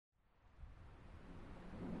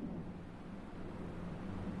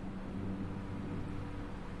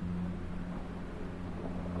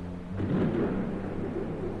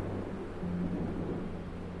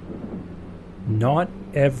Not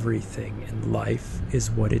everything in life is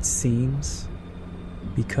what it seems,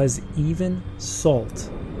 because even salt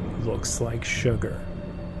looks like sugar.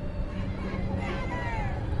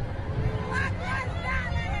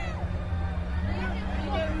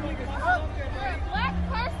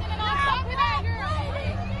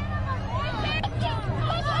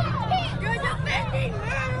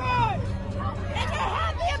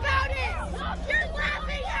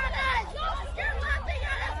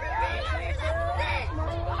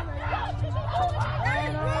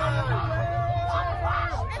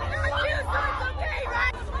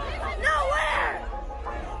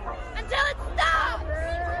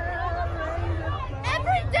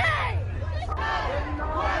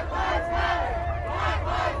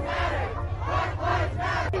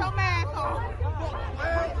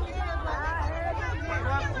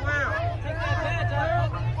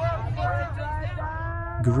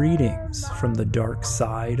 Greetings from the dark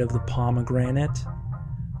side of the pomegranate.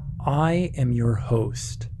 I am your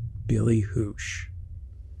host, Billy Hoosh.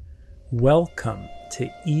 Welcome to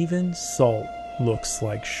Even Salt Looks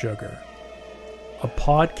Like Sugar, a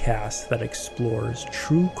podcast that explores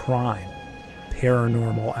true crime,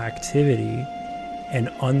 paranormal activity, and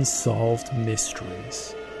unsolved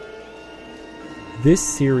mysteries. This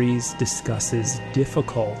series discusses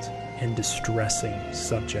difficult and distressing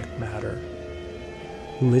subject matter.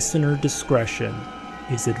 Listener discretion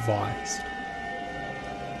is advised.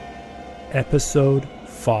 Episode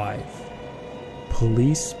 5: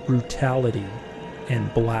 Police Brutality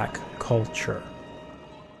and Black Culture.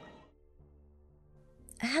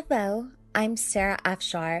 Hello, I'm Sarah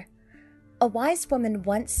Afshar. A wise woman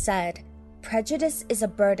once said, "Prejudice is a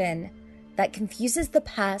burden that confuses the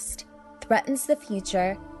past, threatens the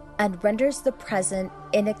future, and renders the present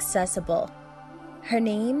inaccessible." Her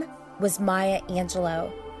name was Maya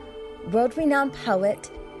Angelou, world-renowned poet,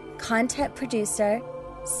 content producer,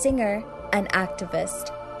 singer, and activist.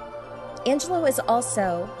 Angelou is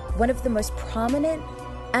also one of the most prominent,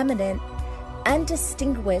 eminent, and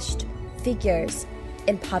distinguished figures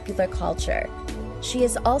in popular culture. She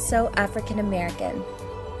is also African American.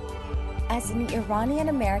 As an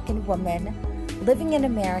Iranian-American woman living in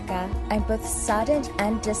America, I'm both saddened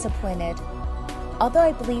and disappointed. Although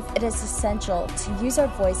I believe it is essential to use our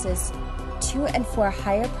voices to and for a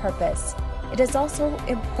higher purpose, it is also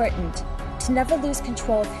important to never lose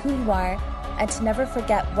control of who you are and to never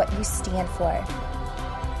forget what you stand for.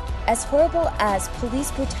 As horrible as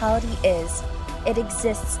police brutality is, it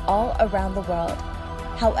exists all around the world.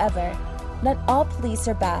 However, not all police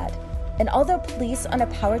are bad, and although police on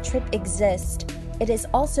a power trip exist, it is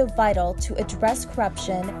also vital to address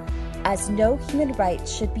corruption, as no human right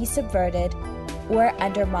should be subverted or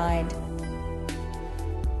undermined.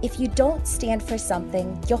 If you don't stand for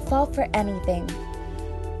something, you'll fall for anything.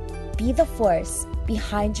 Be the force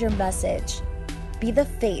behind your message. Be the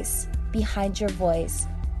face behind your voice.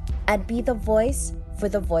 And be the voice for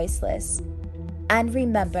the voiceless. And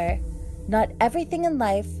remember, not everything in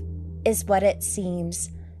life is what it seems,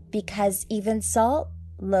 because even salt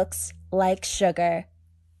looks like sugar.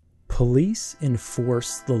 Police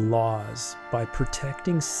enforce the laws by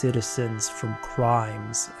protecting citizens from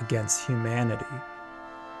crimes against humanity.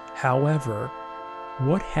 However,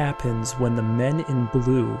 what happens when the men in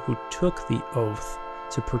blue who took the oath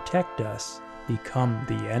to protect us become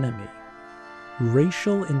the enemy?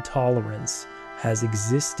 Racial intolerance has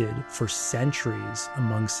existed for centuries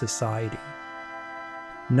among society.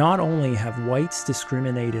 Not only have whites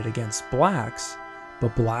discriminated against blacks,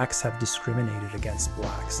 but blacks have discriminated against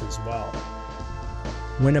blacks as well.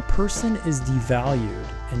 When a person is devalued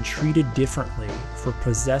and treated differently for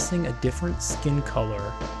possessing a different skin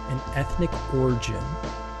color and ethnic origin,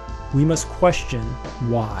 we must question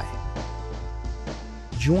why.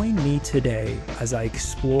 Join me today as I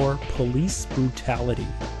explore police brutality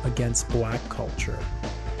against black culture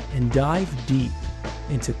and dive deep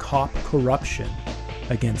into cop corruption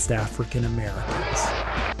against African Americans.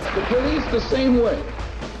 The police the same way.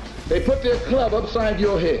 They put their club upside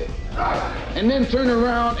your head and then turn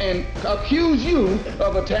around and accuse you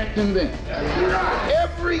of attacking them.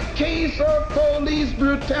 Every case of police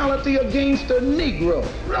brutality against a Negro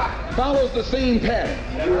follows the same pattern.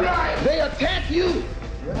 They attack you,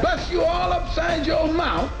 bust you all upside your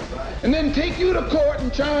mouth, and then take you to court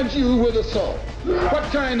and charge you with assault. What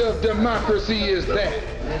kind of democracy is that?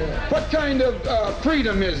 What kind of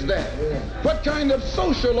freedom is that? What kind of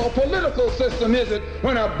social or political system is it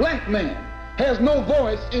when a black man has no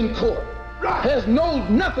voice in court, has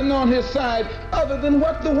nothing on his side other than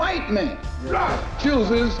what the white man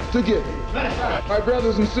chooses to give him? My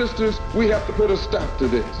brothers and sisters, we have to put a stop to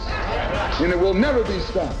this, and it will never be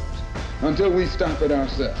stopped until we stop it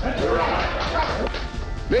ourselves.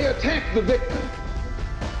 They attack the victim,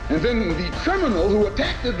 and then the criminal who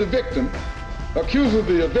attacked the victim accuses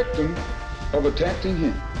the victim of attacking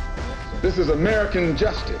him. This is American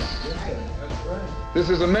justice. This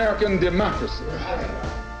is American democracy.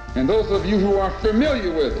 And those of you who are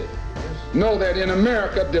familiar with it know that in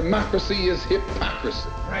America, democracy is hypocrisy.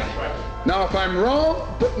 Now, if I'm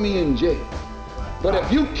wrong, put me in jail. But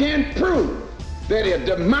if you can't prove that a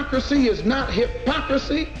democracy is not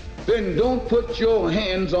hypocrisy, then don't put your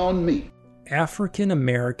hands on me. African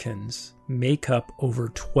Americans make up over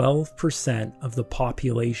 12% of the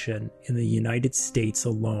population in the United States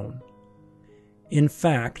alone. In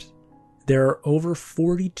fact, there are over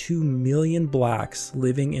 42 million blacks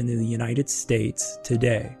living in the United States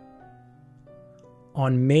today.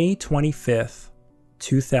 On May 25th,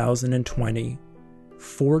 2020,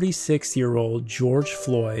 46-year-old George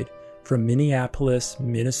Floyd from Minneapolis,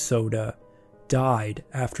 Minnesota, died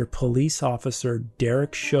after police officer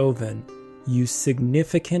Derek Chauvin used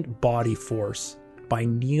significant body force by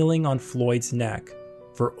kneeling on Floyd's neck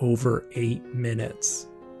for over 8 minutes.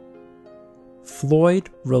 Floyd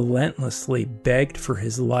relentlessly begged for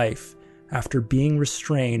his life after being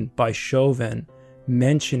restrained by Chauvin,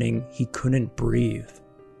 mentioning he couldn't breathe.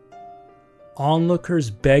 Onlookers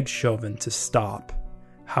begged Chauvin to stop.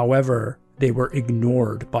 However, they were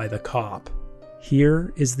ignored by the cop.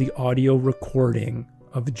 Here is the audio recording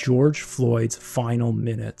of George Floyd's final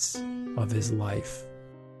minutes of his life.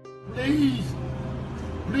 Please,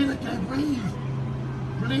 please, I can't breathe.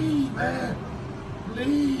 Please, man.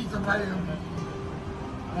 Please, somebody help me.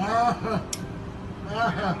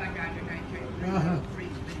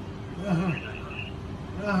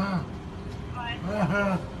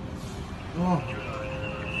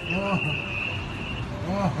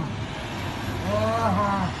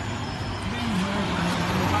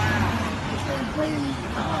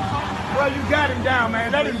 Bro, you got him down,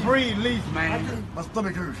 man. Let him breathe, at least, man. My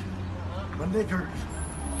stomach hurts. My neck hurts.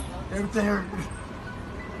 Everything hurts.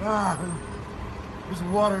 Get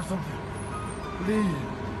some water or something. Please.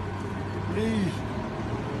 Please.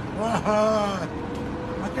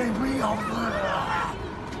 I can't breathe all the time.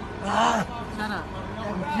 Shut up.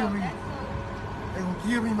 They're gonna kill me. They're gonna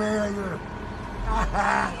kill me, man.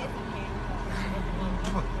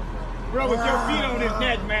 Bro, with your feet on his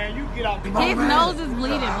neck, man, you get out the His nose is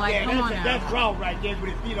bleeding. Like, yeah, come on now. that's wrong right there with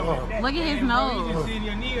his feet on his neck. Look at his You nose. just seeing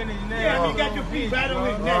your knee on his neck. Yeah, you got your feet right on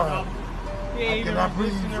his neck, bro. He ain't even cannot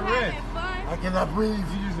breathe. resisting the rest. I cannot breathe.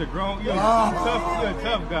 You just a grown, you're a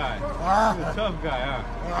tough guy. You're a tough guy, huh?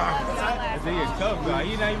 I say you're a tough guy.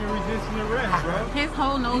 You're not even resisting the rest, bro. His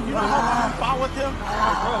whole nose is bleeding. Fight with him?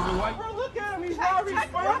 Bro, look at him. He's not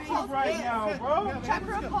responsive right now, bro. Check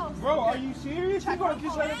for a pulse. Bro, are you serious? You gonna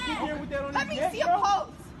just let him sit there with that on Let his me neck, see a bro? pulse.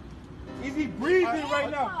 Is he breathing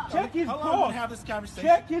right now? Check his pulse.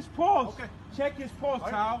 Check his pulse. Check his pulse,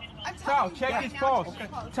 Tal. Tal, check his pulse.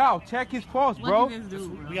 Tal, check his pulse, bro. Look at this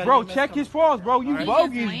dude, bro. Bro, check his pulse, bro. You Right.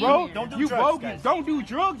 bogus, bro. Don't You bogus. Don't do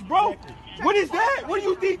drugs, bro. What is that? What do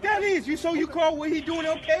you think that is? You call what he doing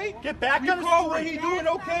okay? Get back You on the call what street. he doing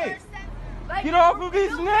okay? Like, Get off of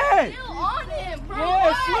his neck. still on him, bro.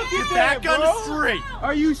 Yes, look at that, Back on bro. the street.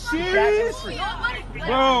 Are you serious? Bro,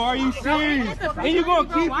 are you serious? And you gonna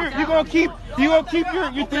keep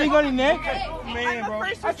your thing on your neck? Man, bro.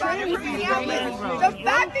 I trained with these bro. The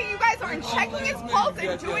fact that you guys aren't checking his pulse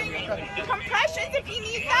and doing compressions if he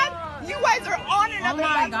needs that, you guys are on Oh another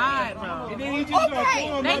my level. God, bro. And then he just gonna Okay.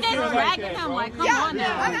 pull him They up just there like dragging that, him bro. like, come on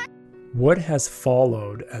now. Yeah. What has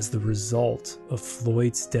followed as the result of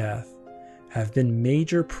Floyd's death have been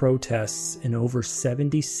major protests in over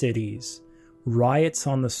 70 cities, riots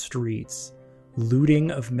on the streets,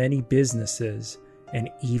 looting of many businesses, and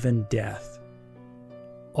even death.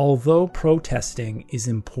 Although protesting is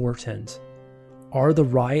important, are the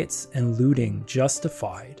riots and looting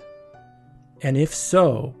justified? And if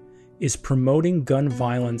so, is promoting gun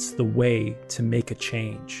violence the way to make a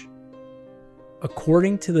change?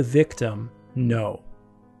 According to the victim, no.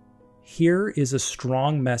 Here is a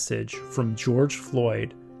strong message from George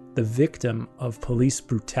Floyd, the victim of police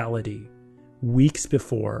brutality, weeks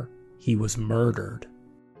before he was murdered.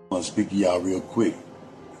 I want to speak to y'all real quick.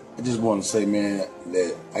 I just want to say, man,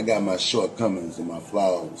 that I got my shortcomings and my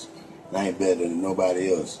flaws, and I ain't better than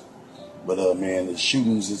nobody else. But, man, the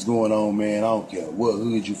shootings is going on, man. I don't care what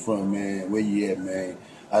hood you from, man, where you at, man.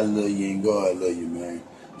 I love you and God love you, man.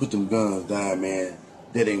 Put them guns down, man.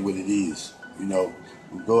 That ain't what it is, you know.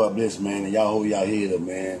 God bless, man, and y'all hold y'all head up,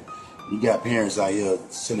 man. You got parents out here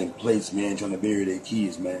sending plates, man, trying to bury their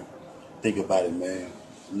kids, man. Think about it, man.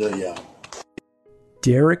 Love y'all.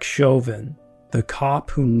 Derek Chauvin, the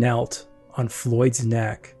cop who knelt on Floyd's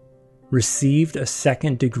neck, received a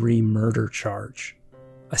second-degree murder charge,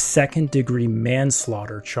 a second-degree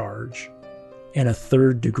manslaughter charge, and a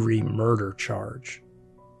third-degree murder charge.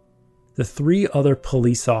 The 3 other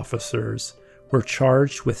police officers were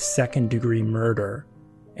charged with second-degree murder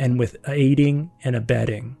and with aiding and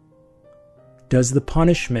abetting. Does the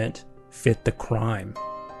punishment fit the crime?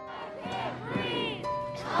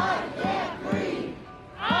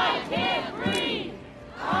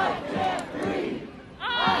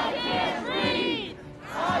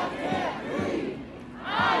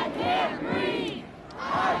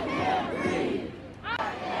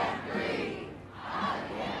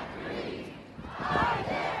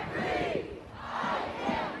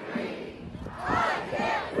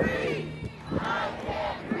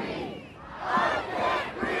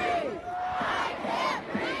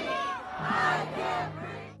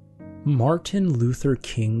 Martin Luther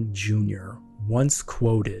King Jr. once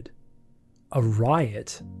quoted, "A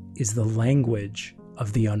riot is the language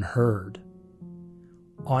of the unheard."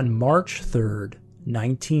 On March 3,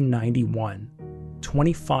 1991,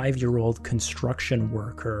 25-year-old construction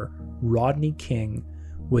worker Rodney King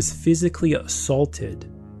was physically assaulted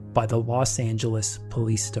by the Los Angeles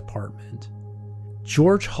Police Department.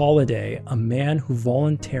 George Holliday, a man who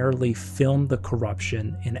voluntarily filmed the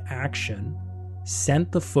corruption in action,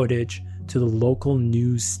 sent the footage to the local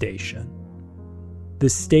news station. The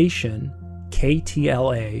station,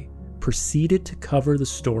 KTLA, proceeded to cover the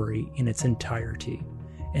story in its entirety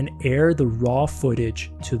and air the raw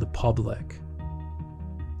footage to the public.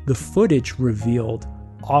 The footage revealed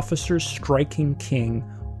officers striking King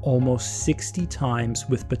almost 60 times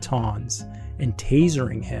with batons and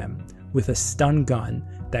tasering him with a stun gun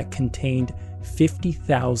that contained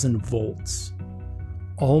 50,000 volts.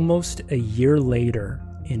 Almost a year later,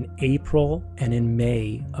 in April and in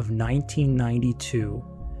May of 1992,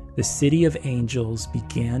 the City of Angels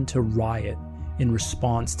began to riot in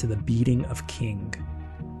response to the beating of King.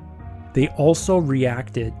 They also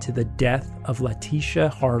reacted to the death of Letitia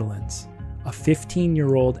Harlins, a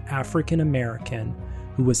 15-year-old African-American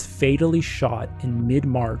who was fatally shot in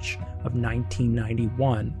mid-March of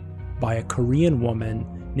 1991 by a Korean woman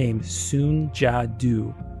named Soon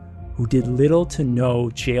Ja-do, who did little to no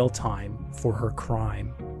jail time for her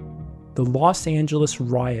crime. The Los Angeles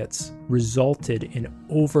riots resulted in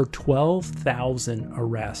over 12,000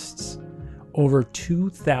 arrests, over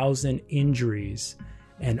 2,000 injuries,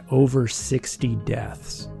 and over 60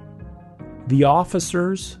 deaths. The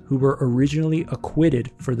officers who were originally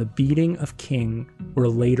acquitted for the beating of King were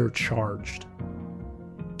later charged.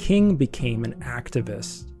 King became an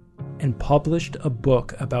activist and published a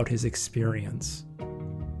book about his experience.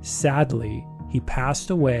 Sadly, he passed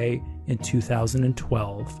away in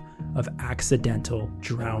 2012 of accidental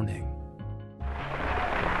drowning.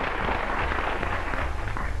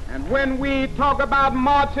 And when we talk about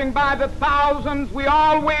marching by the thousands, we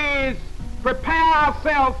always prepare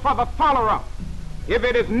ourselves for the follow-up. If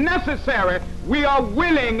it is necessary, we are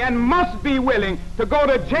willing and must be willing to go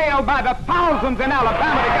to jail by the thousands in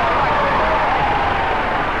Alabama to get elected.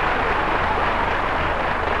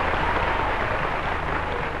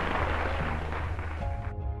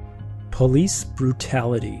 Police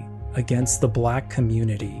brutality against the black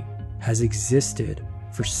community has existed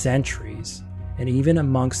for centuries, and even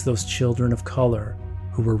amongst those children of color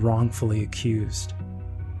who were wrongfully accused.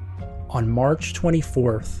 On March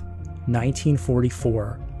 24,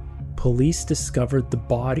 1944, police discovered the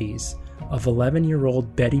bodies of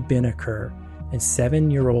 11-year-old Betty Binnicker and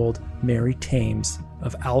 7-year-old Mary Thames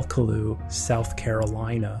of Alkaloo, South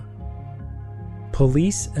Carolina.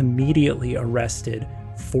 Police immediately arrested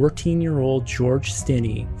 14-year-old George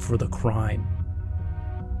Stinney for the crime.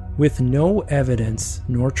 With no evidence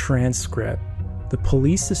nor transcript, the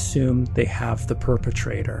police assume they have the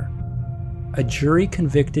perpetrator. A jury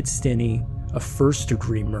convicted Stinney of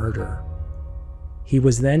first-degree murder. He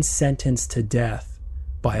was then sentenced to death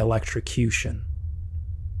by electrocution.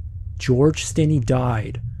 George Stinney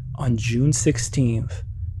died on June 16,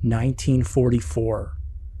 1944.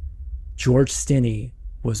 George Stinney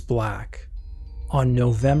was black. On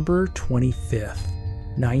November 25,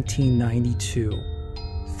 1992,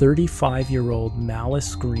 35-year-old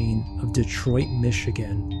Malice Green of Detroit,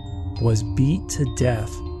 Michigan, was beat to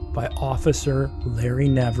death by Officer Larry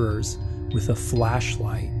Nevers with a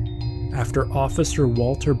flashlight after Officer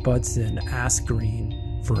Walter Budson asked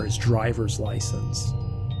Green for his driver's license.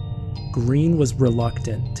 Green was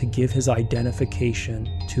reluctant to give his identification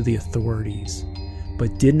to the authorities,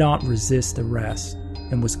 but did not resist arrest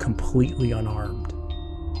and was completely unarmed.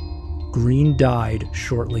 Green died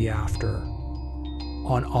shortly after.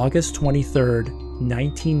 On August 23,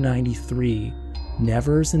 1993,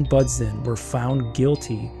 Nevers and Budson were found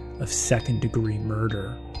guilty of second-degree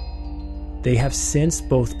murder. They have since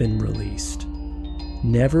both been released.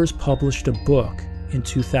 Nevers published a book in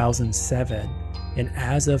 2007, and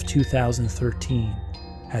as of 2013,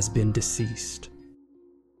 has been deceased.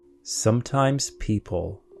 Sometimes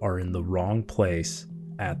people are in the wrong place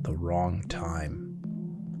at the wrong time.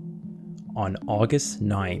 On August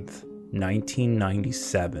 9th,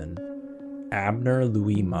 1997, Abner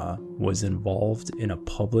Louima was involved in a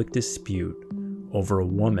public dispute over a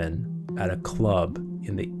woman at a club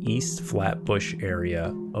in the East Flatbush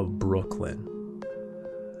area of Brooklyn.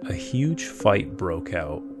 A huge fight broke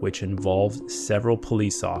out, which involved several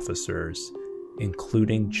police officers,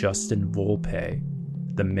 including Justin Volpe,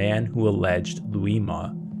 the man who alleged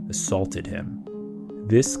Louima assaulted him.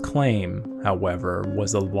 This claim, however,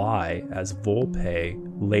 was a lie, as Volpe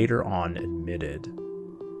later on admitted.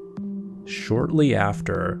 Shortly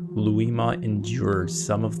after, Louima endured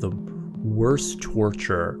some of the worst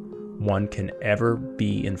torture one can ever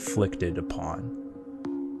be inflicted upon.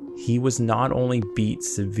 He was not only beat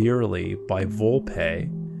severely by Volpe,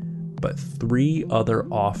 but 3 other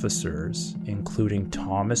officers, including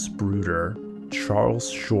Thomas Bruder, Charles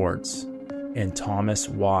Shorts, and Thomas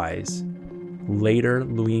Wise. Later,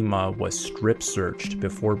 Louima was strip-searched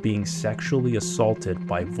before being sexually assaulted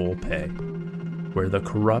by Volpe, where the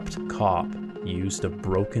corrupt cop used a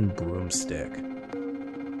broken broomstick.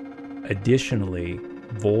 Additionally,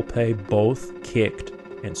 Volpe both kicked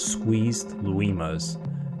and squeezed Louima's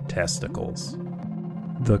testicles.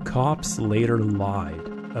 The cops later lied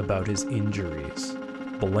about his injuries,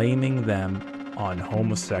 blaming them on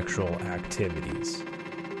homosexual activities.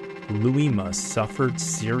 Louima suffered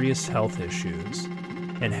serious health issues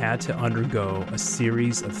and had to undergo a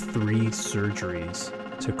series of 3 surgeries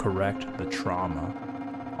to correct the trauma.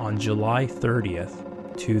 On July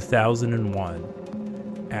 30th,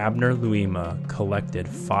 2001, Abner Louima collected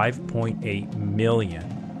 $5.8 million,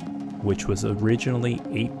 which was originally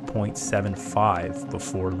 $8.75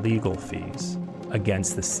 before legal fees,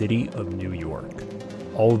 against the city of New York.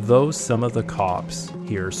 Although some of the cops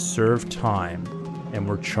here served time and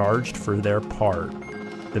were charged for their part,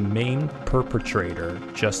 the main perpetrator,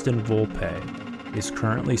 Justin Volpe, is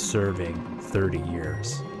currently serving 30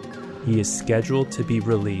 years. He is scheduled to be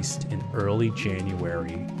released in early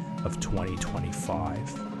January of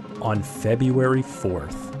 2025. On February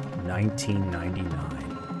 4th,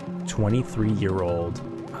 1999, 23-year-old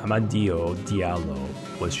Amadio Diallo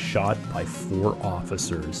was shot by 4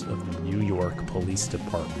 officers of the New York Police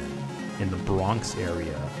Department in the Bronx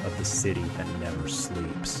area of the city that never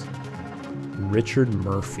sleeps. Richard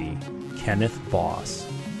Murphy, Kenneth Boss,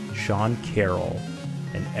 Sean Carroll,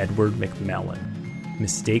 and Edward McMillan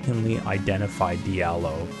mistakenly identified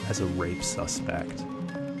Diallo as a rape suspect.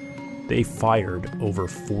 They fired over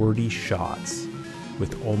 40 shots,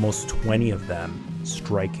 with almost 20 of them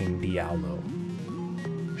striking Diallo.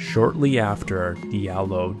 Shortly after,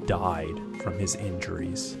 Diallo died from his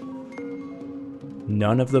injuries.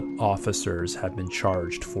 None of the officers have been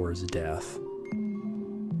charged for his death.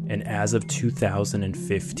 And as of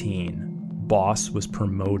 2015, Boss was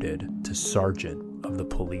promoted to sergeant of the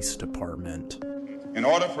police department. In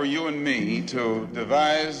order for you and me to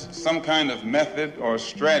devise some kind of method or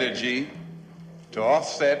strategy to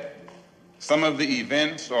offset some of the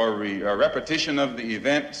events or repetition of the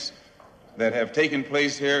events that have taken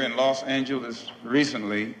place here in Los Angeles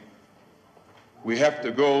recently, we have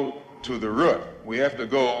to go to the root. We have to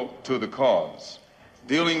go to the cause.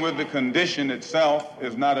 Dealing with the condition itself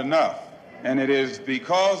is not enough. And it is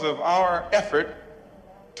because of our effort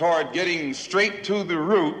toward getting straight to the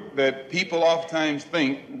root that people oftentimes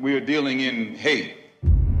think we're dealing in hate.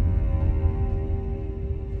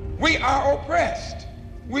 We are oppressed.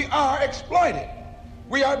 We are exploited.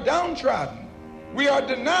 We are downtrodden. We are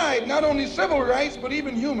denied not only civil rights, but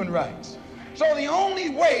even human rights. So the only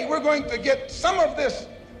way we're going to get some of this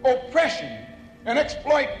oppression and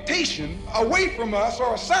exploitation away from us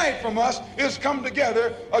or aside from us is come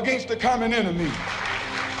together against the common enemy.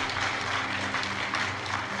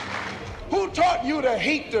 Who taught you to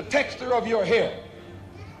hate the texture of your hair?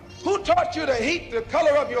 Who taught you to hate the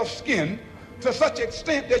color of your skin to such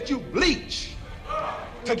extent that you bleach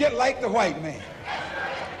to get like the white man?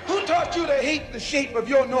 Who taught you to hate the shape of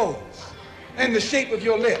your nose and the shape of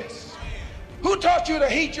your lips? Who taught you to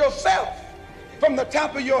hate yourself from the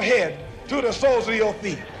top of your head to the soles of your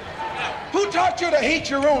feet? Who taught you to hate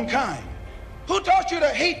your own kind? Who taught you to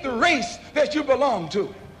hate the race that you belong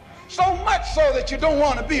to? So much so that you don't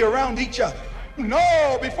want to be around each other.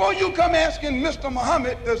 No, before you come asking Mr.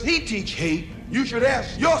 Muhammad, does he teach hate? You should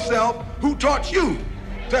ask yourself who taught you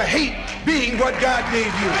to hate being what God gave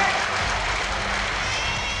you.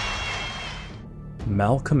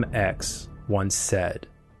 Malcolm X once said,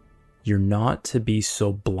 "You're not to be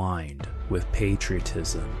so blind with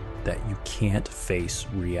patriotism that you can't face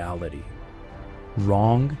reality.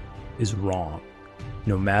 Wrong is wrong,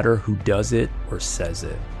 no matter who does it or says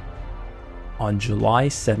it." On July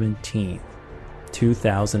 17,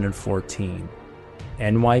 2014,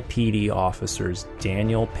 NYPD officers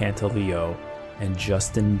Daniel Pantaleo and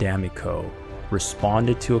Justin D'Amico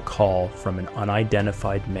responded to a call from an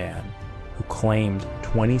unidentified man who claimed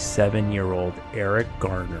 27-year-old Eric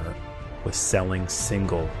Garner was selling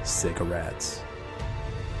single cigarettes.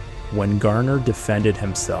 When Garner defended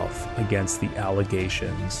himself against the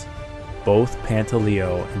allegations, both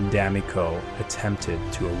Pantaleo and D'Amico attempted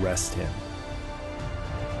to arrest him.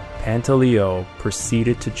 Pantaleo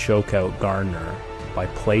proceeded to choke out Garner by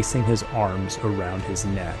placing his arms around his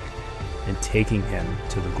neck and taking him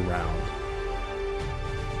to the ground.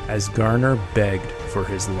 As Garner begged for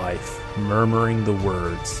his life, murmuring the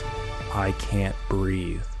words, "I can't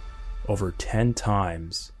breathe," over 10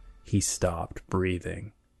 times, he stopped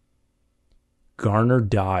breathing. Garner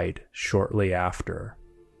died shortly after.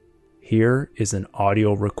 Here is an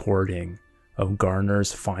audio recording of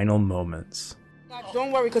Garner's final moments.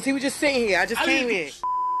 Don't worry, because he was just sitting here. I just came here.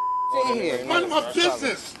 Sitting here. Mind my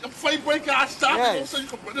business. I'm fight breaker. I stop it. Don't say you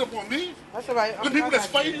can put it up on me. That's all right. The people that's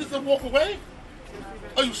fighting just walk away?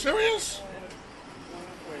 Are you serious?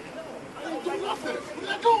 I didn't do nothing. Where did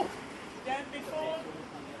I go?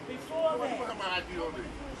 Before that. What my ID on me?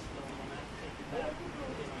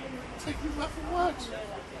 Take you left for what?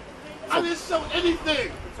 I didn't sell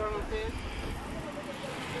anything.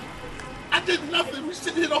 I did nothing. We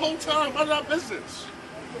sitting here the whole time. None of our business.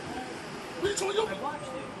 What are you talking about?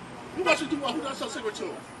 Who else you do what? Who else I say to?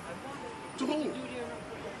 To whom?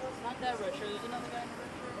 Not that Richard. There's another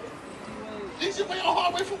guy. Easy way or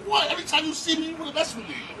hard way for what? Every time you see me, you want to mess with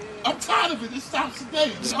me. I'm tired of it. It stops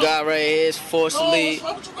today. This guy right here is forcibly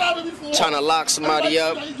trying to lock somebody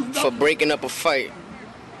up for breaking up a fight.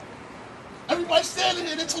 Everybody standing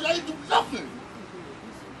here, they told you I didn't do nothing.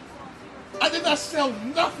 I did not sell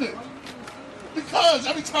nothing. Because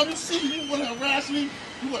every time you see me, you want to harass me,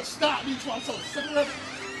 you want to stop me, trying to sell a cigarette.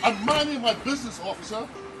 I'm minding my business, officer.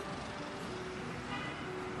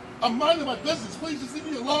 I'm minding my business. Please just leave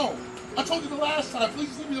me alone. I told you the last time, please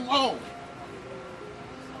just leave me alone.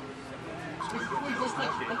 Please, don't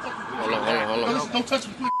touch me. Don't touch me. Hold on. No, listen, don't touch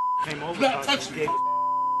me, please. Do not touch me.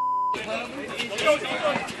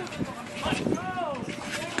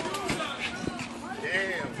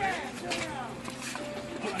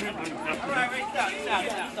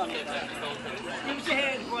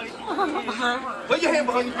 Put your hand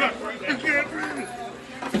behind you. I can't breathe. I can't breathe.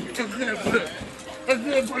 I can't breathe. I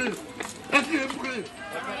can't breathe. I can't breathe.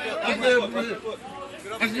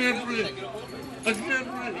 I can't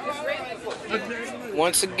breathe.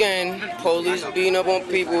 Once again, police beating up on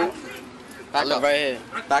people. Back up. Right here.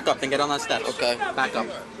 Back up and get on that step. Okay. Back up.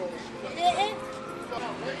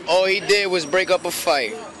 All he did was break up a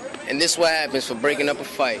fight. And this is what happens for breaking up a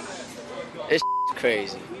fight. It's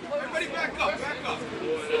crazy. Everybody back up. Back up.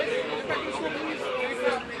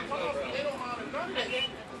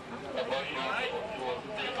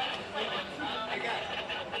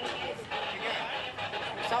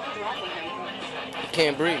 He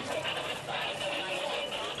can't breathe.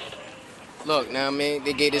 Look, now, man,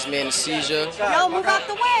 they gave this man a seizure. Yo, move out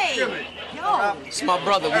the way. Yo. It's my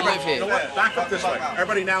brother. We live here. You know what? Back up this way.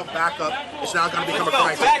 Everybody now back up. It's now going to become a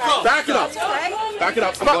crisis. Back it up. Back it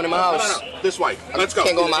up. I'm going to my house. No. This way. Let's go.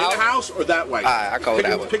 Can't go in my house? In the house or that way? All right, I go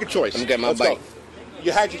that way. Pick a choice. I'm getting my bike. Go.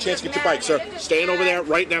 You had your chance to get your bike, sir. Staying over there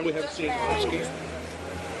right now. We haven't seen it.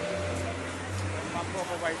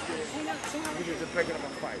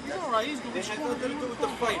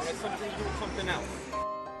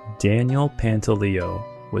 Daniel Pantaleo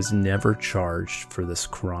was never charged for this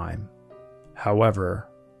crime. However,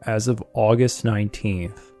 as of August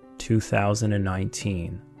 19th,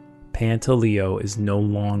 2019, Pantaleo is no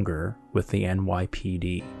longer with the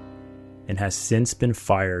NYPD and has since been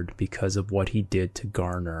fired because of what he did to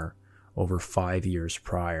Garner over 5 years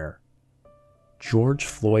prior. George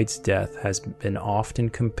Floyd's death has been often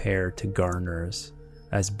compared to Garner's,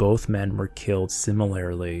 as both men were killed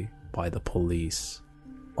similarly by the police.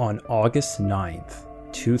 On August 9th,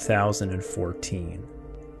 2014,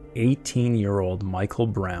 18-year-old Michael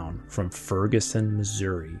Brown from Ferguson,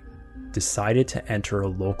 Missouri, decided to enter a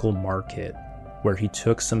local market where he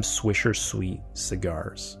took some Swisher Sweet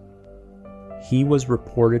cigars. He was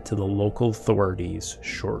reported to the local authorities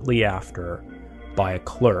shortly after by a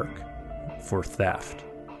clerk for theft.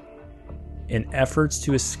 In efforts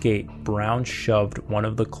to escape, Brown shoved one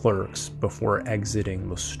of the clerks before exiting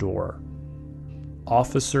the store.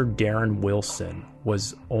 Officer Darren Wilson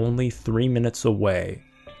was only 3 minutes away,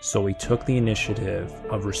 so he took the initiative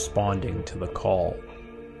of responding to the call.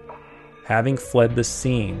 Having fled the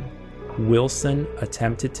scene, Wilson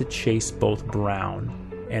attempted to chase both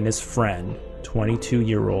Brown and his friend,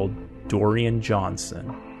 22-year-old Dorian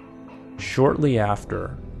Johnson. Shortly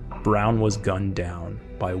after, Brown was gunned down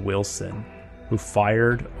by Wilson, who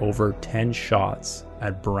fired over 10 shots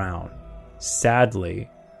at Brown. Sadly,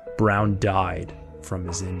 Brown died from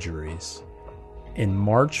his injuries. In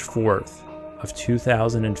March 4th of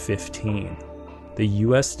 2015, the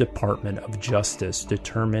U.S. Department of Justice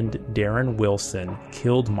determined Darren Wilson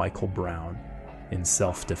killed Michael Brown in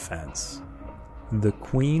self-defense. The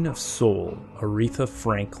Queen of Soul, Aretha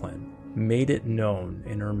Franklin, made it known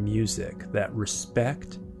in her music that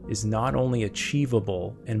respect is not only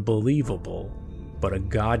achievable and believable, but a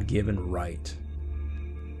God-given right.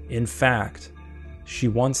 In fact, she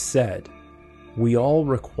once said, "We all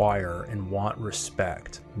require and want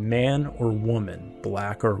respect, man or woman,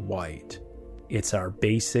 black or white. It's our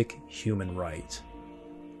basic human right."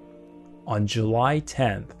 On July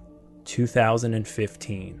 10th,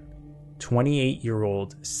 2015,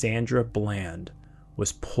 28-year-old Sandra Bland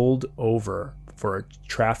was pulled over for a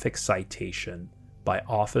traffic citation by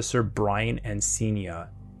Officer Brian Encina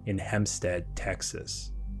in Hempstead,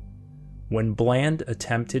 Texas. When Bland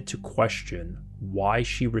attempted to question why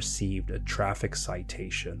she received a traffic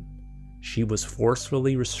citation, she was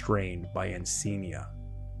forcefully restrained by Encina.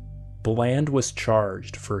 Bland was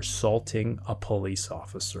charged for assaulting a police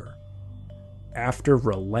officer. After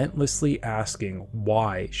relentlessly asking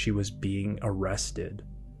why she was being arrested,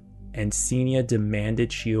 Encina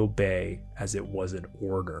demanded she obey as it was an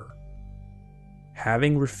order.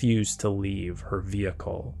 Having refused to leave her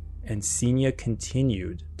vehicle, Encina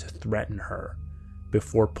continued to threaten her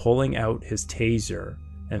before pulling out his taser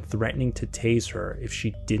and threatening to tase her if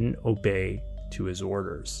she didn't obey to his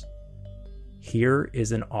orders. Here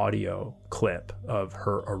is an audio clip of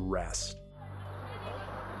her arrest.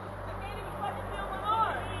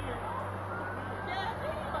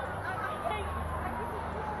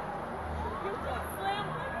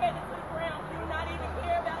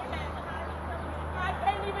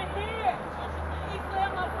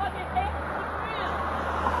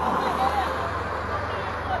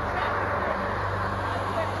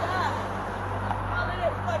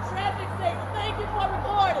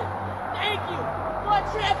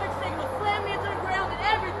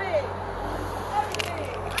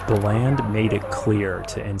 Bland made it clear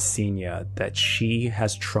to Encina that she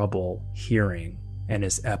has trouble hearing and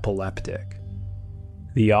is epileptic.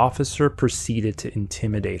 The officer proceeded to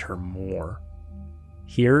intimidate her more.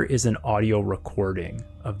 Here is an audio recording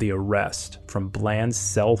of the arrest from Bland's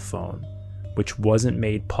cell phone, which wasn't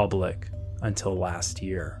made public until last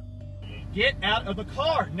year. Get out of the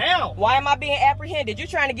car now! Why am I being apprehended? You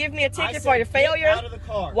trying to give me a ticket for your failure? Get out of the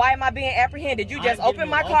car. Why am I being apprehended? You just opened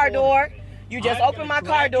my car door. You just opened my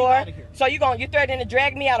car door. So you threatening to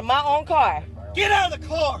drag me out of my own car. Get out of the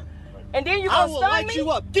car! And then you gonna stun me? I will light you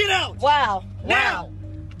up. Get out! Wow. Now!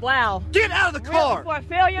 Wow. Get out of the car! Really, for a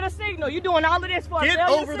failure to signal. You doing all of this for a failure to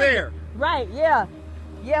signal. Get over there. Right, yeah.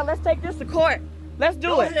 Yeah, let's take this to court. Let's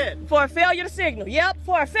do it. Go ahead. For a failure to signal. Yep,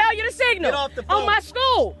 for a failure to signal. Get off the phone. On my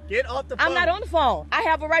school. Get off the phone. I'm not on the phone. I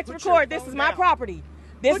have a right to record. This is my property.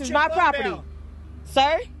 This is my property.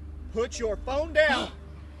 Sir? Put your phone down.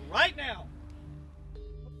 Right now.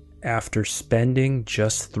 After spending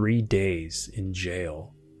just 3 days in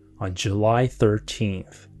jail, on July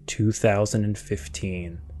 13th,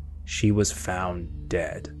 2015, she was found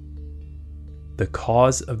dead. The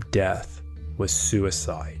cause of death was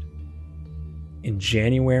suicide. In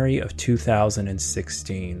January of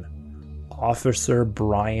 2016, Officer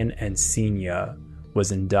Brian Encina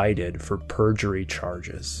was indicted for perjury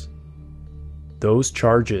charges. Those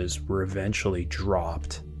charges were eventually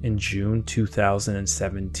dropped in June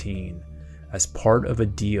 2017 as part of a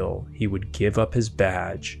deal he would give up his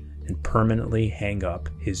badge and permanently hang up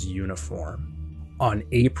his uniform. On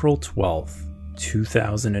April 12,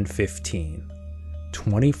 2015,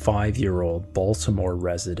 25-year-old Baltimore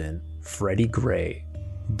resident Freddie Gray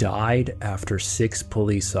died after 6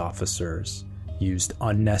 police officers used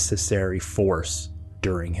unnecessary force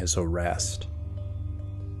during his arrest.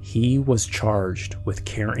 He was charged with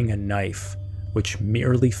carrying a knife which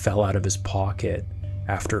merely fell out of his pocket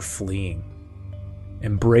after fleeing.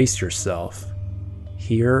 Embrace yourself.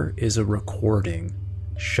 Here is a recording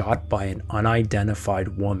shot by an unidentified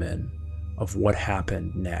woman of what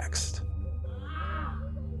happened next.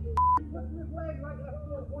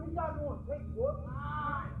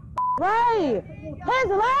 Gray, his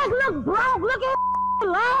leg look broke. Look at his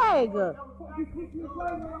leg. Look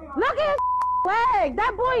at his leg.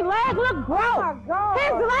 That boy leg look broke. Oh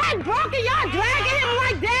his leg broke and y'all dragging him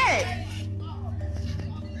like that.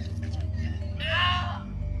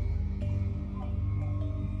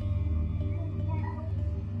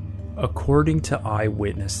 According to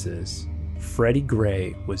eyewitnesses, Freddie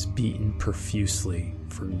Gray was beaten profusely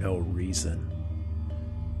for no reason.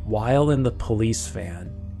 While in the police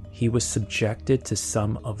van, he was subjected to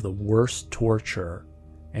some of the worst torture,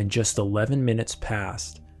 and just 11 minutes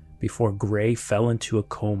passed before Gray fell into a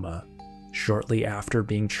coma shortly after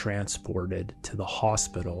being transported to the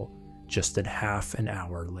hospital just a half an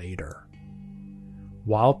hour later.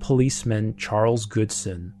 While policeman Charles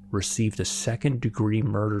Goodson received a second-degree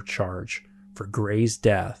murder charge for Gray's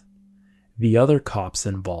death, the other cops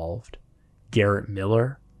involved, Garrett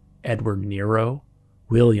Miller, Edward Nero,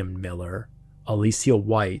 William Miller, Alicia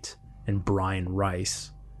White, and Brian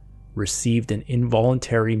Rice, received an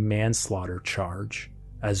involuntary manslaughter charge,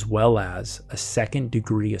 as well as a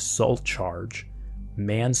second-degree assault charge,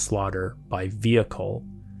 manslaughter by vehicle,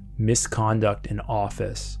 misconduct in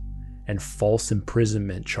office, and false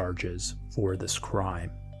imprisonment charges for this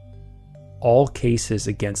crime. All cases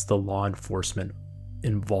against the law enforcement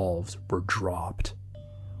involved were dropped,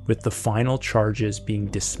 with the final charges being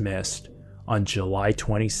dismissed on July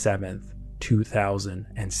 27,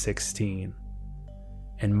 2016.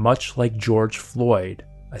 And much like George Floyd,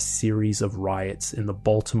 a series of riots in the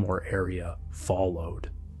Baltimore area followed.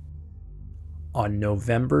 On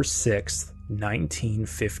November 6,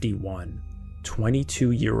 1951,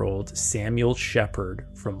 22-year-old Samuel Shepard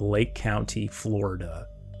from Lake County, Florida,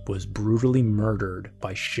 was brutally murdered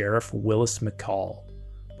by Sheriff Willis McCall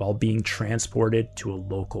while being transported to a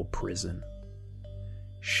local prison.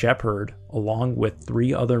 Shepard, along with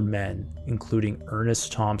 3 other men, including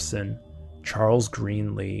Ernest Thompson, Charles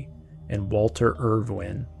Greenlee, and Walter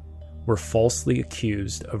Irwin, were falsely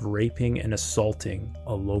accused of raping and assaulting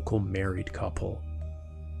a local married couple.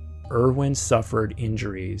 Irwin suffered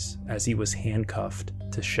injuries as he was handcuffed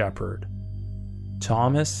to Shepard.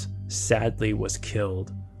 Thomas sadly was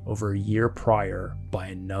killed over a year prior by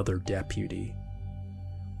another deputy.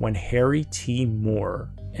 When Harry T.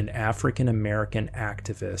 Moore, an African-American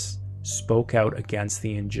activist, spoke out against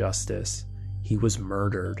the injustice, he was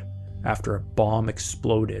murdered after a bomb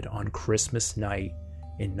exploded on Christmas night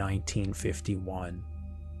in 1951.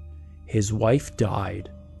 His wife died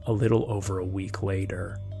a little over a week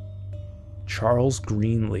later. Charles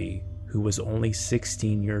Greenlee, who was only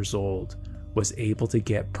 16 years old, was able to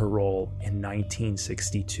get parole in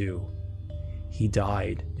 1962. He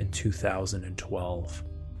died in 2012.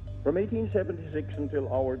 From 1876 until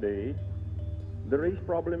our day, the race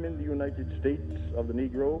problem in the United States of the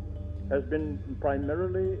Negro has been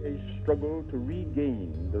primarily a struggle to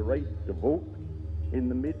regain the right to vote in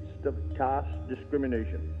the midst of caste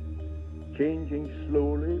discrimination, changing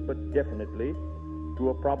slowly but definitely to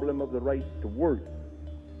a problem of the right to work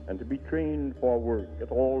and to be trained for work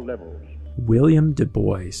at all levels. William Du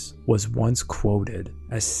Bois was once quoted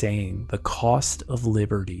as saying the cost of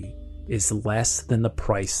liberty is less than the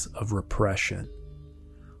price of repression.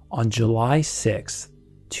 On July 6,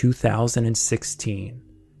 2016,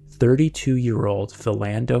 32-year-old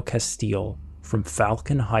Philando Castile from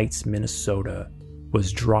Falcon Heights, Minnesota,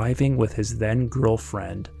 was driving with his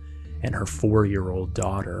then-girlfriend and her 4-year-old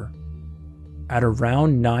daughter. At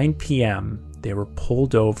around 9 p.m., they were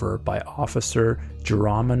pulled over by Officer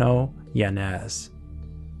Geronimo Yanez.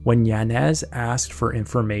 When Yanez asked for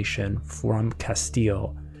information from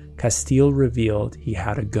Castile, Castile revealed he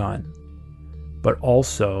had a gun, but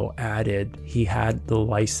also added he had the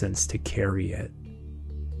license to carry it.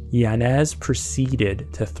 Yanez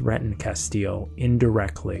proceeded to threaten Castile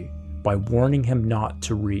indirectly by warning him not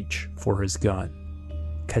to reach for his gun.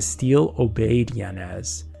 Castile obeyed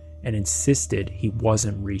Yanez and insisted he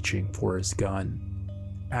wasn't reaching for his gun.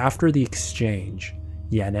 After the exchange,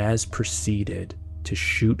 Yanez proceeded to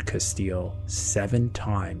shoot Castile 7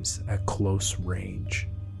 times at close range.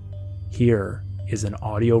 Here is an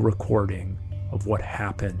audio recording of what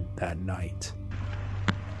happened that night.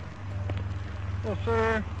 Well,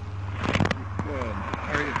 sir. Good.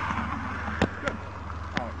 How are you? Good.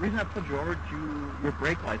 Reason I pulled you over, your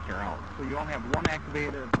brake lights are out. So you only have one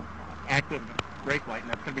active brake light, and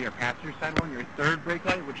that's going to be your passenger side one. Your third brake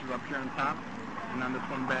light, which is up here on top, and then this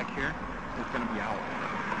one back here, is going to be out.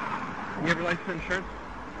 You have your license and insurance?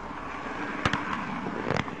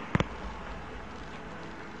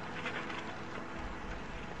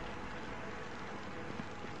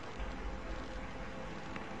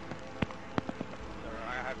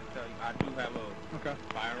 I have to tell you, I do have a Okay.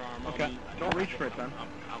 Firearm. Okay. Don't reach for it then.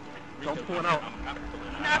 Don't pull it out.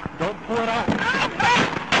 Don't pull it out.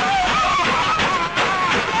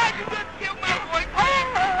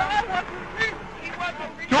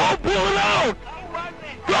 Don't pull it out!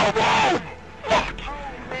 Don't move! Fuck!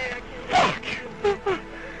 Fuck! Fuck!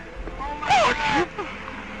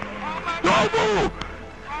 Don't move!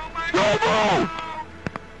 Don't move!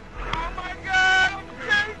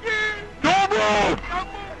 Don't move!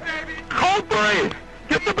 Code 3!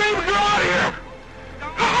 Get the baby girl out of here!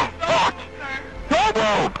 Fuck! Don't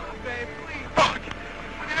move! Fuck!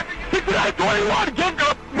 6921, get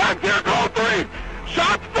back here, code 3!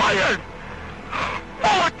 Shots fired!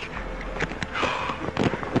 Fuck!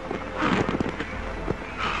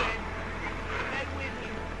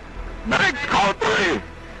 Medic, code 3!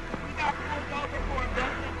 Fuck!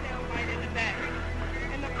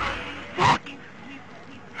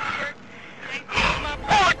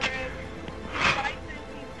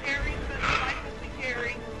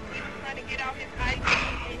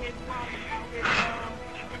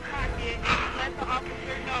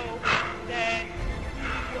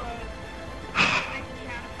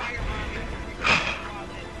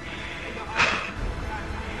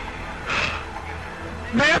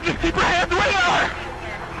 Man, just keep your hands where they are!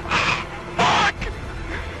 Fuck!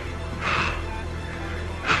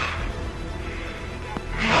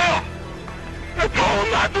 Oh, I told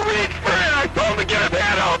him not to reach for it! I told him to get his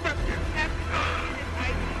hand up!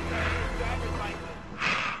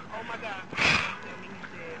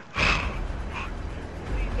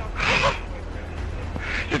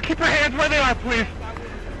 Just keep your hands where they are, please!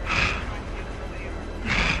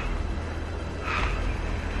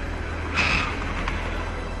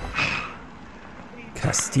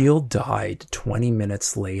 Castile died 20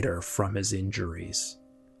 minutes later from his injuries.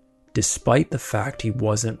 Despite the fact he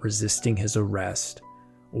wasn't resisting his arrest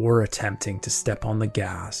or attempting to step on the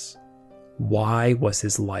gas, why was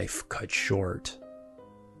his life cut short?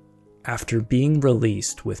 After being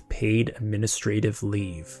released with paid administrative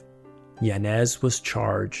leave, Yanez was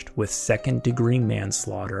charged with second-degree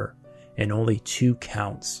manslaughter and only 2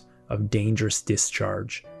 counts of dangerous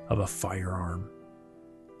discharge of a firearm.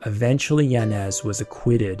 Eventually, Yanez was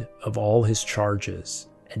acquitted of all his charges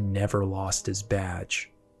and never lost his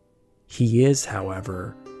badge. He is,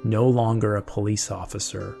 however, no longer a police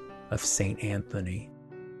officer of St. Anthony.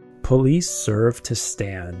 Police serve to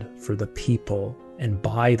stand for the people and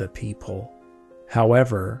by the people.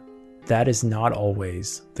 However, that is not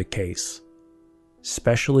always the case,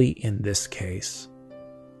 especially in this case.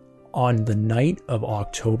 On the night of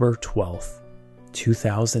October 12th,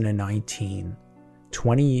 2019,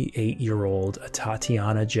 28-year-old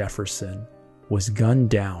Tatiana Jefferson was gunned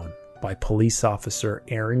down by police officer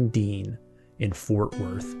Aaron Dean in Fort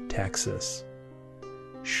Worth, Texas.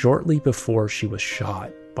 Shortly before she was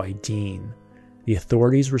shot by Dean, the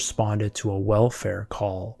authorities responded to a welfare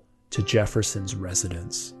call to Jefferson's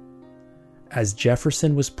residence. As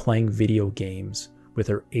Jefferson was playing video games with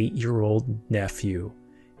her 8-year-old nephew,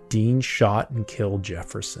 Dean shot and killed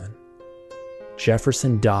Jefferson.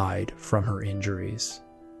 Jefferson died from her injuries.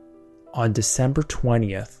 On December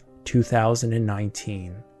 20th,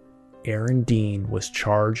 2019, Aaron Dean was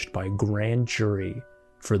charged by grand jury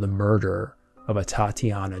for the murder of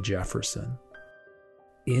Tatiana Jefferson.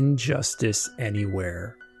 Injustice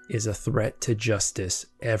anywhere is a threat to justice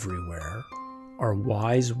everywhere, are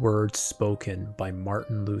wise words spoken by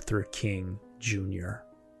Martin Luther King Jr.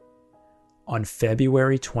 On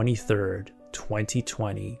February 23rd,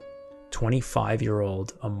 2020,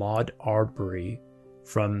 25-year-old Ahmaud Arbery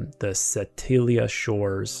from the Sedalia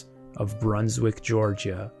shores of Brunswick,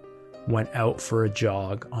 Georgia, went out for a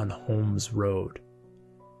jog on Holmes Road.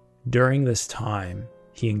 During this time,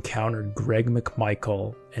 he encountered Greg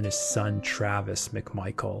McMichael and his son Travis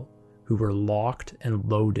McMichael, who were locked and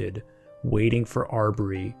loaded, waiting for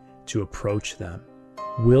Arbery to approach them.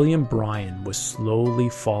 William Bryan was slowly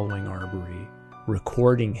following Arbery,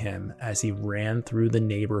 recording him as he ran through the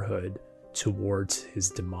neighborhood towards his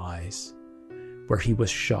demise, where he was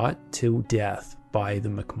shot to death by the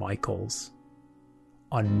McMichaels.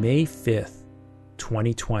 On May 5th,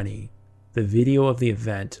 2020, the video of the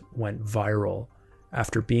event went viral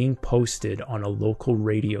after being posted on a local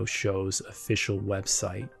radio show's official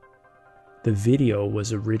website. The video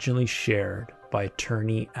was originally shared by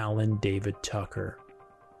attorney Alan David Tucker.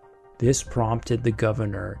 This prompted the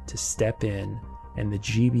governor to step in and the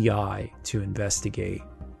GBI to investigate.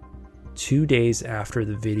 2 days after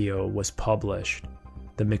the video was published,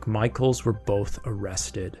 the McMichaels were both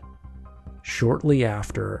arrested. Shortly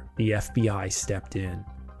after, the FBI stepped in.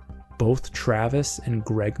 Both Travis and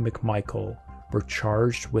Greg McMichael were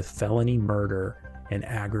charged with felony murder and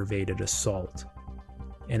aggravated assault.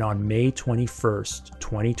 And on May 21st,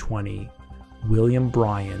 2020, William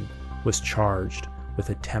Bryan was charged with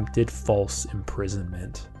attempted false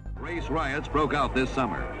imprisonment. Race riots broke out this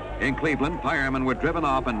summer. In Cleveland, firemen were driven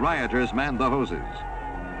off and rioters manned the hoses.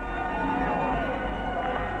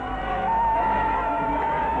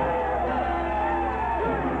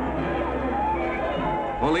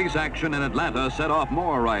 Police action in Atlanta set off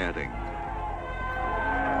more rioting.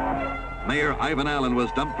 Mayor Ivan Allen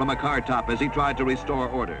was dumped from a car top as he tried to restore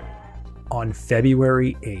order. On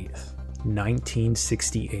February 8th,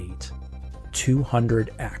 1968,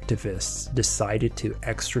 200 activists decided to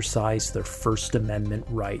exercise their First Amendment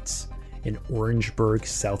rights in Orangeburg,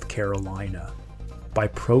 South Carolina, by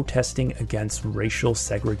protesting against racial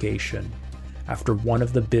segregation after one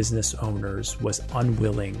of the business owners was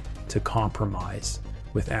unwilling to compromise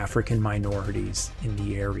with African minorities in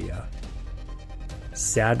the area.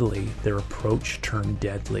 Sadly, their approach turned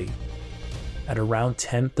deadly. At around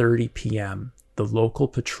 10:30 p.m., the local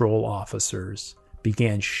patrol officers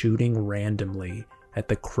began shooting randomly at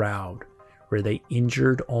the crowd, where they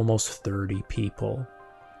injured almost 30 people.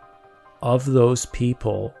 Of those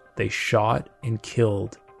people, they shot and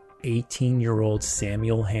killed 18-year-old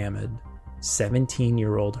Samuel Hammond,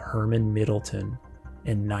 17-year-old Herman Middleton,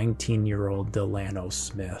 and 19-year-old Delano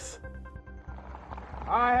Smith.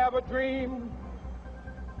 I have a dream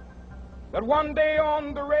that one day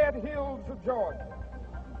on the red hills of Georgia,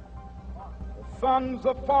 the sons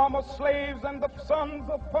of former slaves and the sons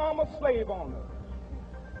of former slave owners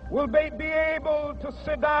will be able to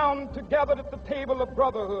sit down together at the table of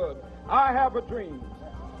brotherhood. I have a dream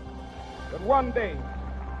that one day,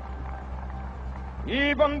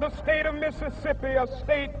 even the state of Mississippi, a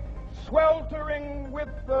state sweltering with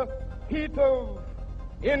the heat of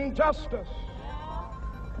injustice,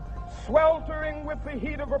 sweltering with the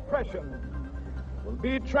heat of oppression, will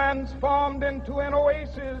be transformed into an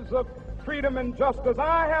oasis of freedom and justice.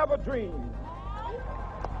 I have a dream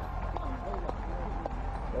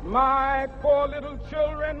that my 4 little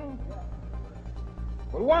children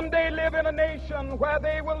will one day live in a nation where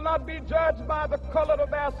they will not be judged by the color of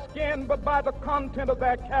their skin, but by the content of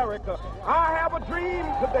their character. I have a dream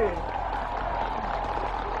today.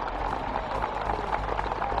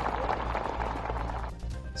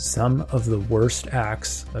 Some of the worst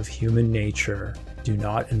acts of human nature do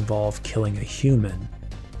not involve killing a human,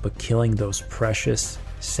 but killing those precious,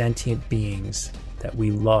 sentient beings that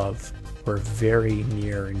we love or very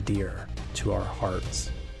near and dear to our hearts.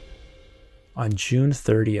 On June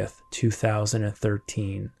 30th,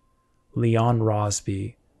 2013, Leon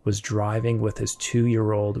Rosby was driving with his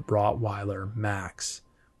 2-year-old Rottweiler, Max,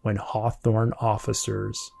 when Hawthorne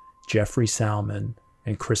officers Jeffrey Salmon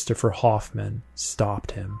and Christopher Hoffman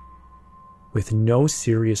stopped him. With no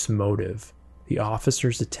serious motive, the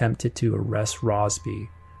officers attempted to arrest Rosby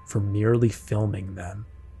for merely filming them.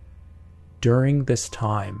 During this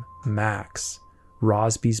time, Max,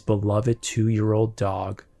 Rosby's beloved 2-year-old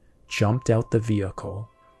dog, jumped out the vehicle.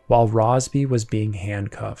 While Rosby was being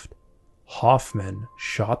handcuffed, Hoffman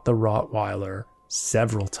shot the Rottweiler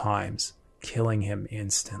several times, killing him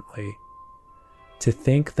instantly. To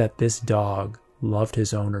think that this dog loved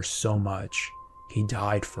his owner so much, he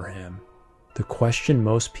died for him. The question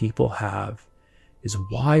most people have is,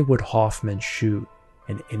 why would Hoffman shoot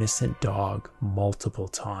an innocent dog multiple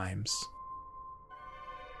times?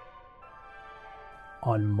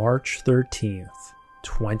 On March 13th,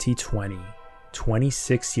 2020,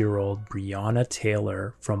 26-year-old Breonna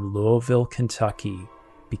Taylor from Louisville, Kentucky,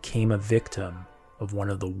 became a victim of one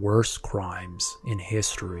of the worst crimes in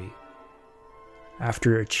history.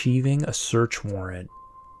 After achieving a search warrant,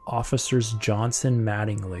 officers Johnson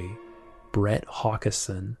Mattingly, Brett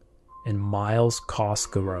Hawkison, and Miles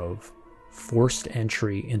Cosgrove forced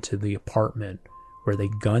entry into the apartment, where they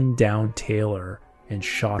gunned down Taylor and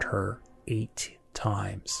shot her 8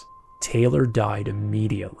 times. Taylor died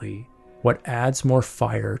immediately. What adds more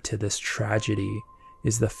fire to this tragedy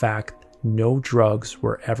is the fact no drugs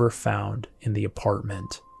were ever found in the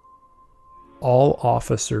apartment. All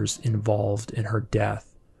officers involved in her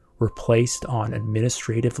death were placed on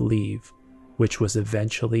administrative leave, which was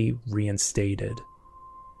eventually reinstated.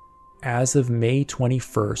 As of May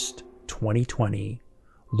 21st, 2020,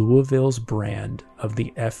 Louisville's brand of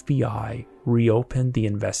the FBI reopened the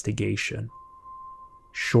investigation.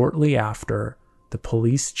 Shortly after, the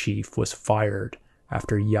police chief was fired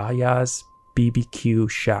after Yaya's BBQ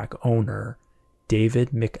Shack owner, David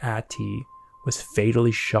McAtee, was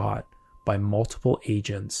fatally shot by multiple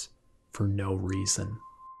agents for no reason.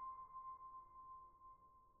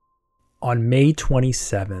 On May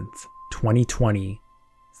 27th, 2020,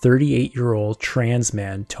 38-year-old trans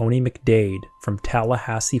man Tony McDade from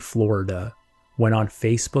Tallahassee, Florida, went on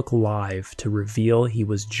Facebook Live to reveal he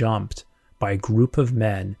was jumped by a group of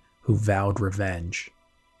men who vowed revenge.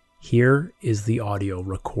 Here is the audio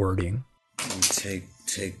recording. Let me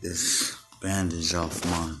take this bandage off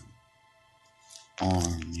my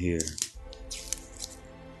arm here,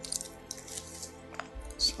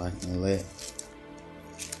 so I can let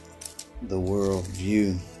the world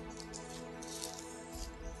view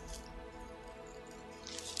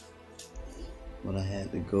what I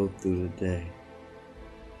had to go through today.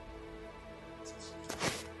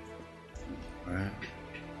 Alright?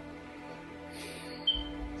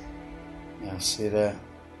 Y'all see that?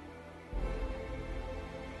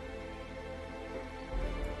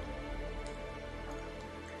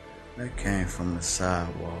 That came from the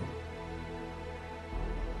sidewalk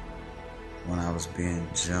when I was being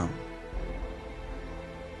jumped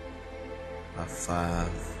by 5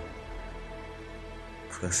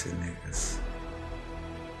 pussy niggas.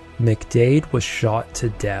 McDade was shot to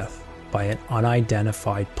death by an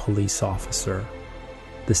unidentified police officer.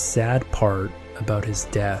 The sad part about his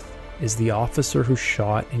death is the officer who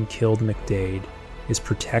shot and killed McDade is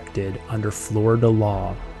protected under Florida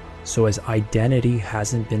law, so his identity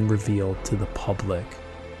hasn't been revealed to the public,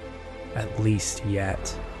 at least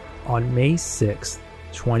yet. On May 6,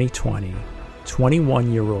 2020,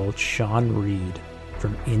 21-year-old Sean Reed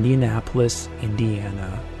from Indianapolis,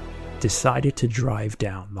 Indiana, decided to drive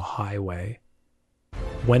down the highway.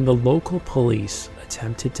 When the local police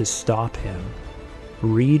attempted to stop him,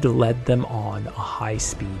 Reed led them on a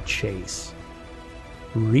high-speed chase.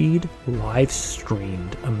 Reed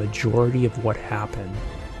live-streamed a majority of what happened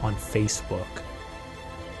on Facebook.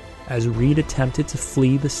 As Reed attempted to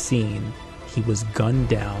flee the scene, he was gunned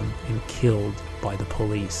down and killed by the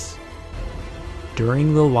police.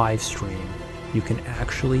 During the live stream, you can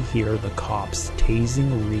actually hear the cops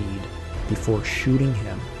tasing Reed before shooting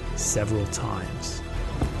him several times.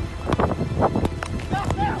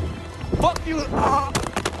 Fuck you!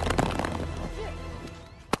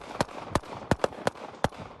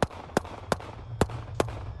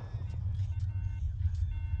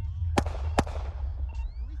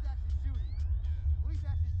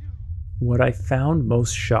 What I found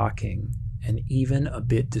most shocking and even a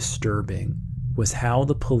bit disturbing was how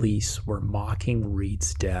the police were mocking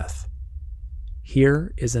Reed's death.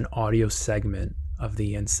 Here is an audio segment of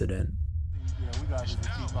the incident. Yeah, we got to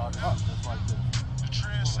keep our just like this.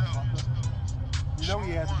 You know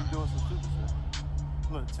he had to be doing some stupid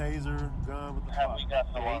shit. Look, taser, gun with the pop.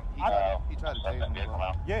 He tried to tase him.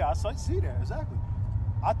 Yeah, I see that, exactly.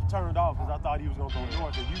 I turned off because I thought he was going to go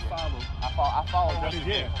north, and you followed. I followed just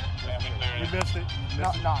yeah. You missed it?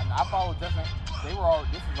 No, I followed just this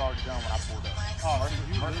was already done when I pulled up. Oh,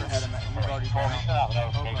 Mercer had him, he was already done.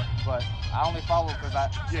 Okay. But I only followed because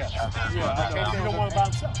you don't want to by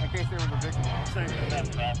himself. In case there was a victim. Same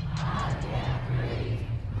thing.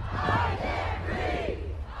 I can't breathe.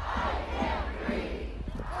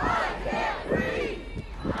 I can't breathe.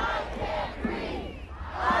 I can't breathe.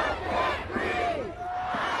 I can't breathe. I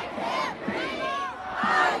can't breathe. I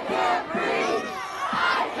can't breathe. I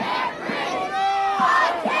can't breathe. I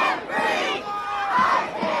can't breathe. I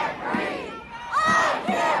can't breathe. I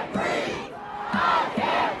can't breathe. I can't breathe. I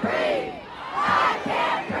can't breathe. I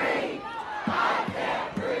can't breathe. I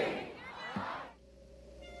can't breathe.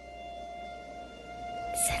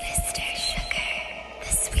 Sinister sugar, the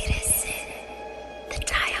sweetest sin, the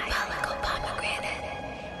diabolical pomegranate,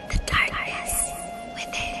 the darkness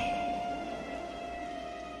within.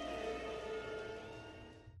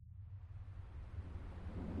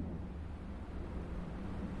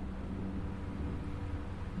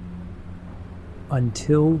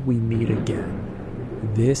 Until we meet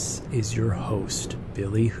again, this is your host,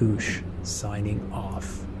 Billy Hoosh, signing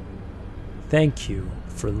off. Thank you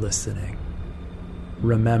for listening.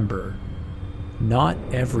 Remember, not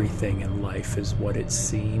everything in life is what it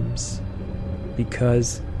seems,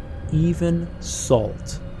 because even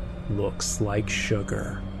salt looks like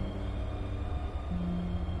sugar.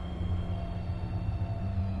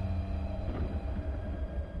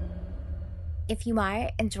 If you are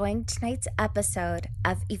enjoying tonight's episode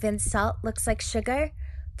of Even Salt Looks Like Sugar,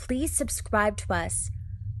 please subscribe to us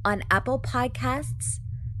on Apple Podcasts,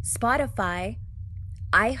 Spotify,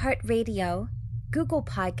 iHeartRadio, Google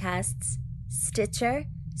Podcasts, Stitcher,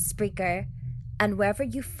 Spreaker, and wherever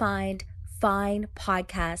you find fine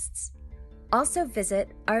podcasts. Also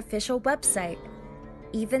visit our official website,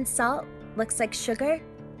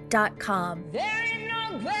 evensaltlookslikesugar.com. There ain't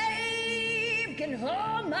no grave can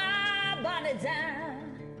hold my body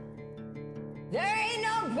down. There ain't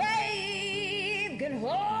no grave can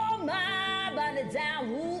hold my body down.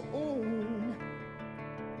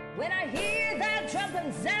 When I hear that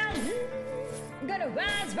trumpet sound, I'm gonna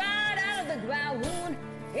rise right out of the ground.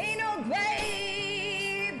 Ain't no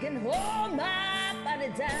grave can hold my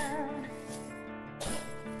body down.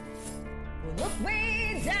 Well, look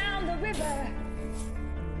way down the river.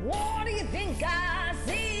 What do you think I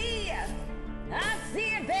see? I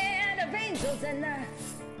see a band of angels and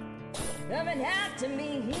coming after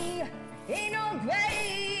me. Ain't no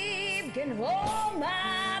grave can hold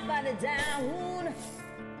my body down.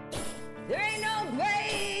 There ain't no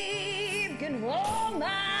grave can hold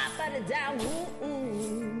my body down.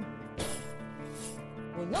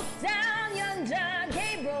 Well, look down yonder,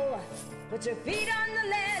 Gabriel. Put your feet on the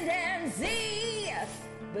land and see.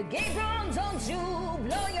 But Gabriel, don't you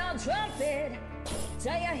blow your trumpet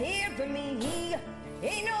till you hear from me.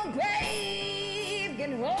 Ain't no grave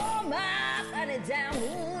can hold my body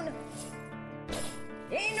down.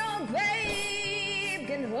 Ain't no grave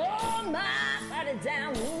can hold my body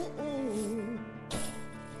down.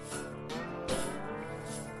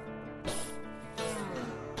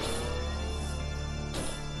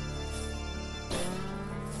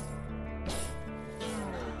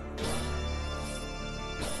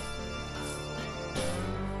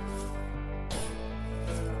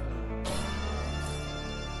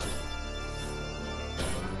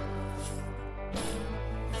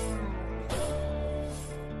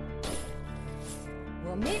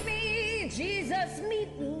 Well, meet me, Jesus,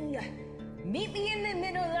 meet me. Meet me in the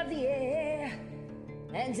middle of the air.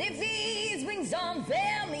 And if these wings don't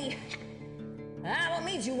fail me, I will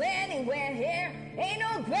meet you anywhere here. Ain't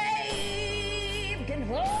no grave can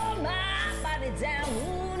hold my body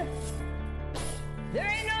down. There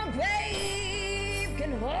ain't no grave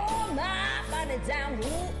can hold my body down.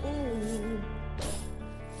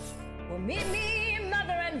 Well, meet me,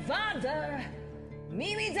 mother and father.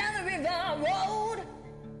 Meet me down the river road.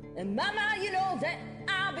 And mama, you know that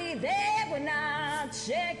I'll be there when I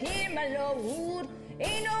check in my load.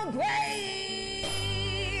 Ain't no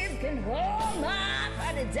grave can hold my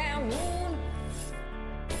body down.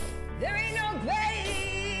 There ain't no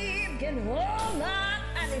grave can hold my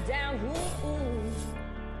body down.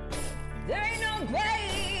 There ain't no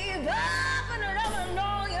grave up and over,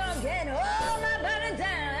 no, you can't hold